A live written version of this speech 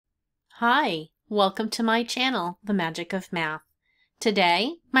Hi, welcome to my channel, The Magic of Math.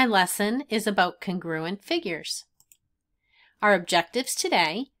 Today, my lesson is about congruent figures. Our objectives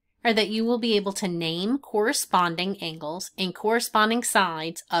today are that you will be able to name corresponding angles and corresponding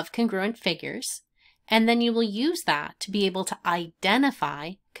sides of congruent figures, and then you will use that to be able to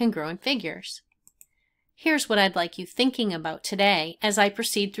identify congruent figures. Here's what I'd like you thinking about today as I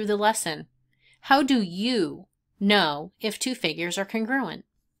proceed through the lesson. How do you know if two figures are congruent?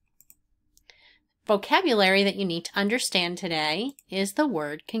 Vocabulary that you need to understand today is the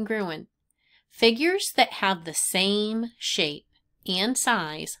word congruent. Figures that have the same shape and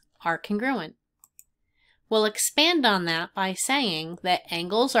size are congruent. We'll expand on that by saying that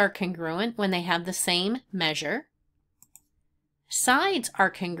angles are congruent when they have the same measure. Sides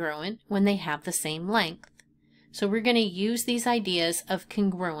are congruent when they have the same length. So we're going to use these ideas of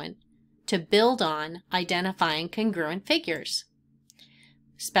congruent to build on identifying congruent figures.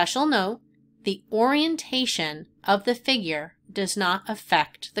 Special note, the orientation of the figure does not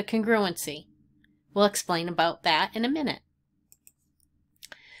affect the congruency. We'll explain about that in a minute.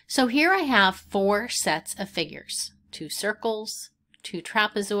 So here I have four sets of figures: two circles, two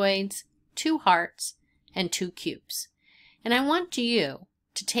trapezoids, two hearts, and two cubes. And I want you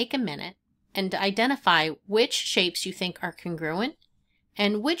to take a minute and to identify which shapes you think are congruent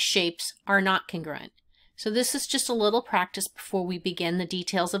and which shapes are not congruent. So this is just a little practice before we begin the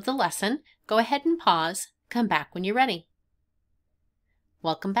details of the lesson. Go ahead and pause, come back when you're ready.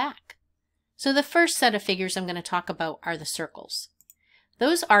 Welcome back. So the first set of figures I'm going to talk about are the circles.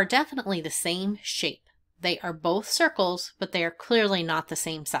 Those are definitely the same shape. They are both circles, but they are clearly not the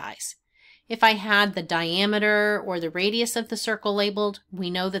same size. If I had the diameter or the radius of the circle labeled, we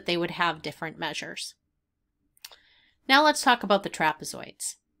know that they would have different measures. Now let's talk about the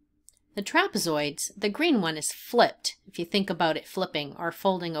trapezoids. The trapezoids, the green one is flipped, if you think about it flipping or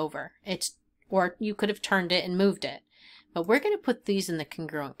folding over. Or you could have turned it and moved it. But we're going to put these in the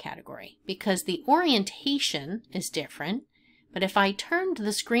congruent category because the orientation is different. But if I turned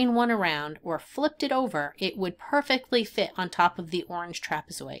this green one around or flipped it over, it would perfectly fit on top of the orange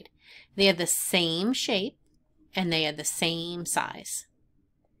trapezoid. They have the same shape and they are the same size.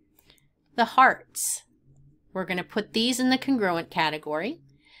 The hearts, we're going to put these in the congruent category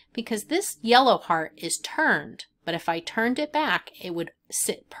because this yellow heart is turned, but if I turned it back, it would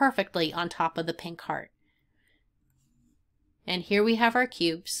sit perfectly on top of the pink heart. And here we have our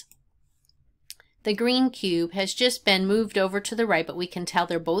cubes. The green cube has just been moved over to the right, but we can tell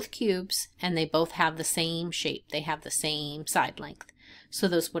they're both cubes and they both have the same shape. They have the same side length. So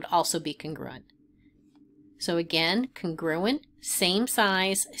those would also be congruent. So again, congruent, same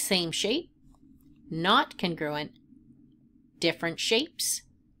size, same shape. Not congruent, different shapes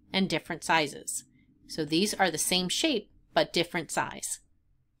and different sizes. So these are the same shape, but different size.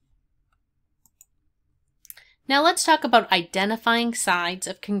 Now let's talk about identifying sides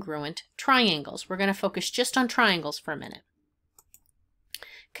of congruent triangles. We're going to focus just on triangles for a minute.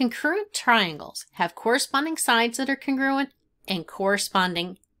 Congruent triangles have corresponding sides that are congruent and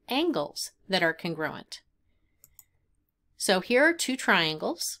corresponding angles that are congruent. So here are two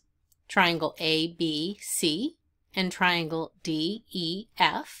triangles, triangle ABC and triangle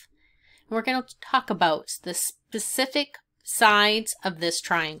DEF. We're going to talk about the specific sides of this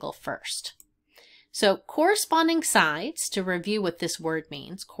triangle first. So corresponding sides, to review what this word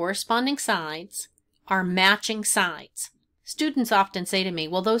means, corresponding sides are matching sides. Students often say to me,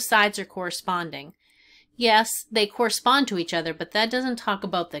 well, those sides are corresponding. Yes, they correspond to each other, but that doesn't talk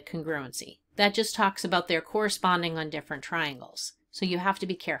about the congruency. That just talks about their corresponding on different triangles. So you have to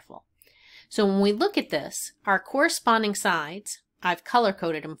be careful. So when we look at this, our corresponding sides, I've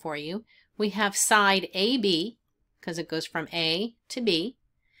color-coded them for you. We have side AB, because it goes from A to B,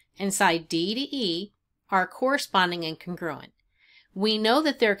 and side D to E are corresponding and congruent. We know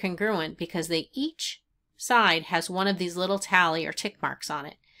that they're congruent because each side has one of these little tally or tick marks on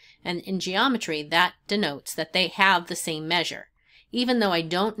it. And in geometry, that denotes that they have the same measure. Even though I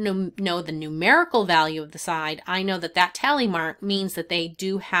don't know the numerical value of the side, I know that that tally mark means that they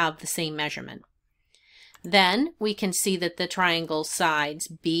do have the same measurement. Then we can see that the triangle sides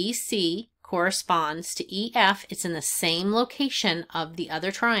BC corresponds to EF. It's in the same location of the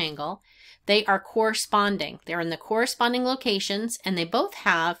other triangle. They are corresponding. They're in the corresponding locations and they both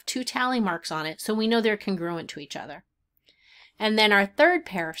have two tally marks on it, so we know they're congruent to each other. And then our third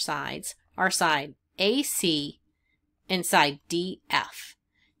pair of sides are side AC and side DF.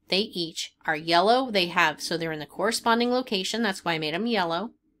 They each are yellow. So they're in the corresponding location. That's why I made them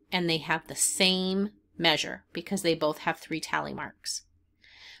yellow. And they have the same measure because they both have three tally marks.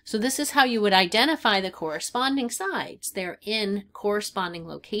 So this is how you would identify the corresponding sides. They're in corresponding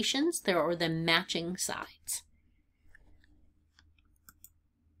locations. They're the matching sides.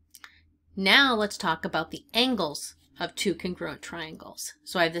 Now let's talk about the angles of two congruent triangles.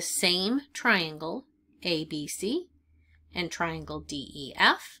 So I have the same triangle, ABC, and triangle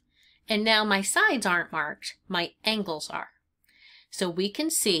DEF. And now my sides aren't marked, my angles are. So we can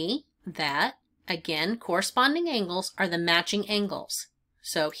see that, again, corresponding angles are the matching angles.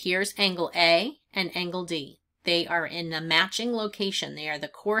 So here's angle A and angle D. They are in the matching location. They are the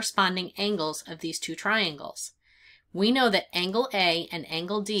corresponding angles of these two triangles. We know that angle A and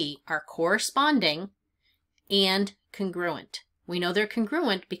angle D are corresponding and congruent. We know they're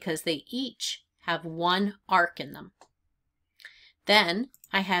congruent because they each have one arc in them. Then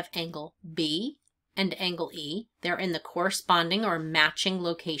I have angle B and angle E. They're in the corresponding or matching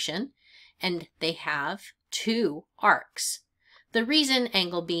location, and they have two arcs. The reason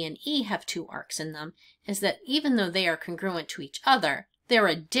angle B and E have two arcs in them is that even though they are congruent to each other, they're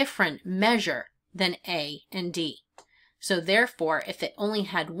a different measure than A and D. So therefore, if it only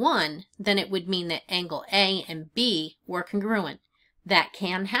had one, then it would mean that angle A and B were congruent. That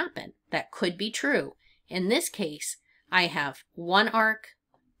can happen. That could be true. In this case, I have one arc,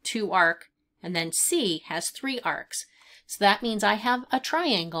 two arc, and then C has three arcs. So that means I have a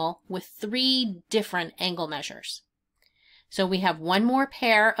triangle with three different angle measures. So we have one more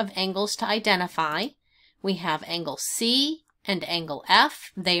pair of angles to identify. We have angle C and angle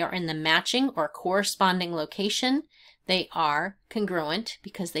F. They are in the matching or corresponding location. They are congruent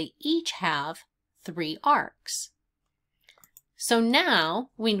because they each have three arcs. So now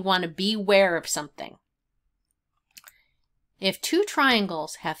we want to be aware of something. If two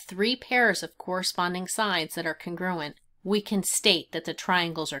triangles have three pairs of corresponding sides that are congruent, we can state that the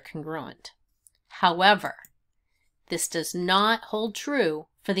triangles are congruent. However, this does not hold true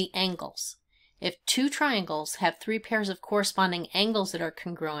for the angles. If two triangles have three pairs of corresponding angles that are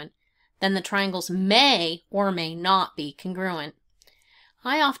congruent, then the triangles may or may not be congruent.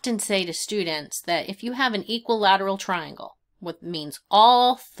 I often say to students that if you have an equilateral triangle, which means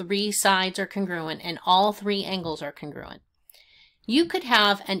all three sides are congruent and all three angles are congruent, you could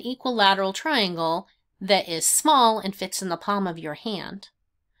have an equilateral triangle that is small and fits in the palm of your hand.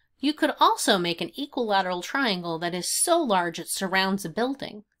 You could also make an equilateral triangle that is so large it surrounds a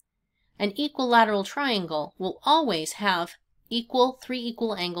building. An equilateral triangle will always have three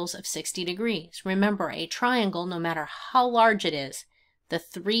equal angles of 60 degrees. Remember, a triangle, no matter how large it is, the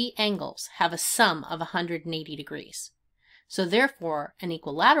three angles have a sum of 180 degrees. So therefore, an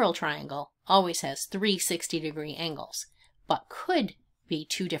equilateral triangle always has three 60-degree angles, but could be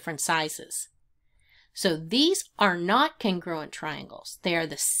two different sizes. So these are not congruent triangles. They are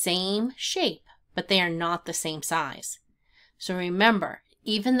the same shape, but they are not the same size. So remember,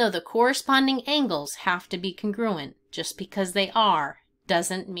 even though the corresponding angles have to be congruent, just because they are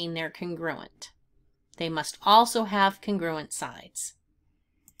doesn't mean they're congruent. They must also have congruent sides.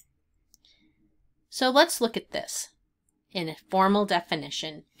 So let's look at this in a formal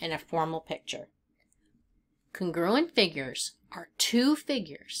definition in a formal picture. Congruent figures are two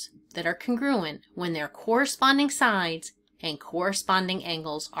figures that are congruent when their corresponding sides and corresponding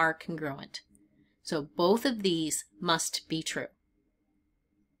angles are congruent. So both of these must be true.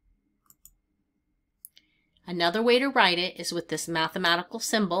 Another way to write it is with this mathematical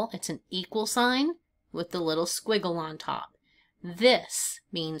symbol. It's an equal sign with the little squiggle on top. This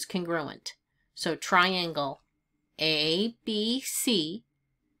means congruent. So triangle ABC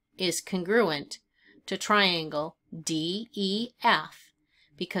is congruent to triangle DEF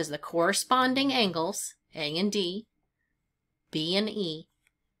because the corresponding angles, A and D, B and E,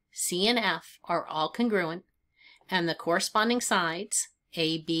 C and F, are all congruent, and the corresponding sides,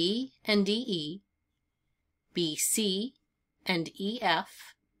 AB and DE, BC and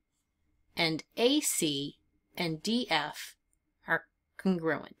EF, and AC and DF are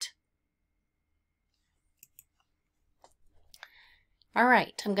congruent. All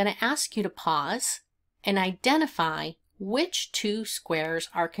right, I'm going to ask you to pause and identify which two squares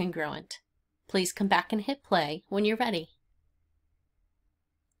are congruent. Please come back and hit play when you're ready.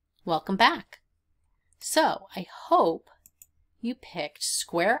 Welcome back. So I hope you picked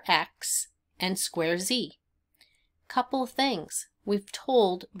square X and square Z. Couple of things. We've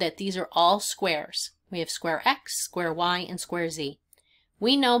told that these are all squares. We have square X, square Y, and square Z.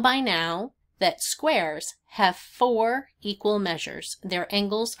 We know by now that squares have four equal measures. Their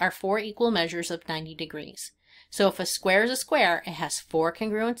angles are four equal measures of 90 degrees. So if a square is a square, it has four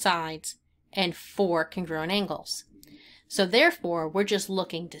congruent sides and four congruent angles. So therefore, we're just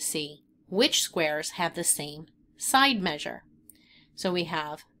looking to see which squares have the same side measure. So we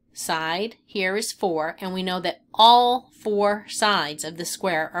have side here is 4, and we know that all 4 sides of the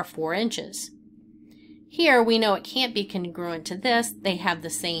square are 4 inches. Here we know it can't be congruent to this. They have the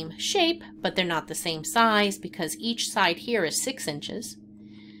same shape, but they're not the same size because each side here is 6 inches.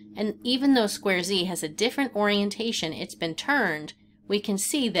 And even though square Z has a different orientation, it's been turned, we can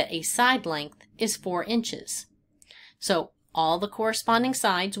see that a side length is 4 inches. So all the corresponding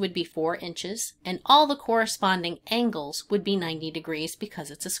sides would be 4 inches, and all the corresponding angles would be 90 degrees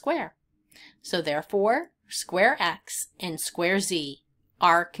because it's a square. So therefore, square X and square Z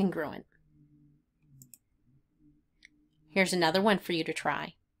are congruent. Here's another one for you to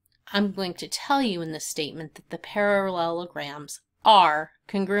try. I'm going to tell you in this statement that the parallelograms are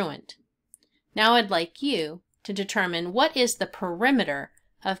congruent. Now I'd like you to determine what is the perimeter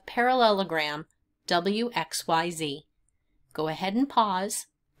of parallelogram WXYZ. Go ahead and pause.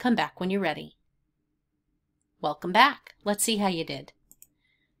 Come back when you're ready. Welcome back. Let's see how you did.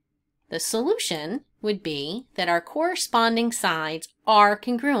 The solution would be that our corresponding sides are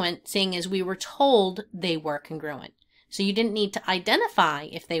congruent, seeing as we were told they were congruent. So you didn't need to identify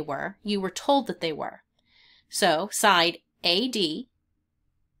if they were. You were told that they were. So side AD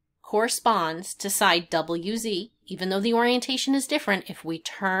corresponds to side WZ. Even though the orientation is different, if we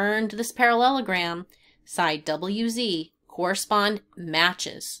turned this parallelogram, side WZ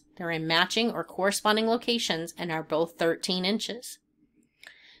matches. They're in matching or corresponding locations and are both 13 inches.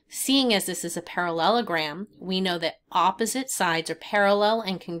 Seeing as this is a parallelogram, we know that opposite sides are parallel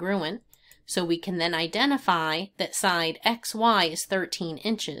and congruent. So we can then identify that side XY is 13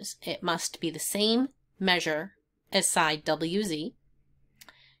 inches. It must be the same measure as side WZ.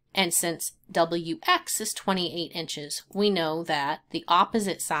 And since WX is 28 inches, we know that the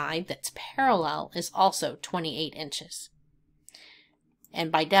opposite side that's parallel is also 28 inches.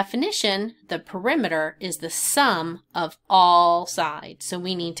 And by definition, the perimeter is the sum of all sides. So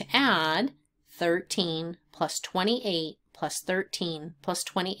we need to add 13 plus 28 plus 13 plus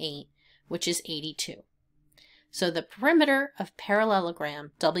 28, which is 82. So the perimeter of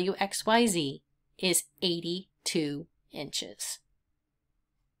parallelogram WXYZ is 82 inches.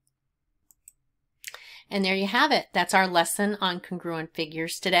 And there you have it. That's our lesson on congruent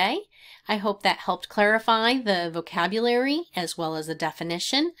figures today. I hope that helped clarify the vocabulary as well as the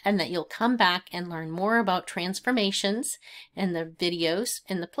definition, and that you'll come back and learn more about transformations in the videos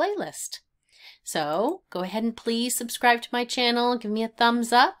in the playlist. So go ahead and please subscribe to my channel, give me a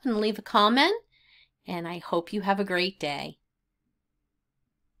thumbs up and leave a comment, and I hope you have a great day.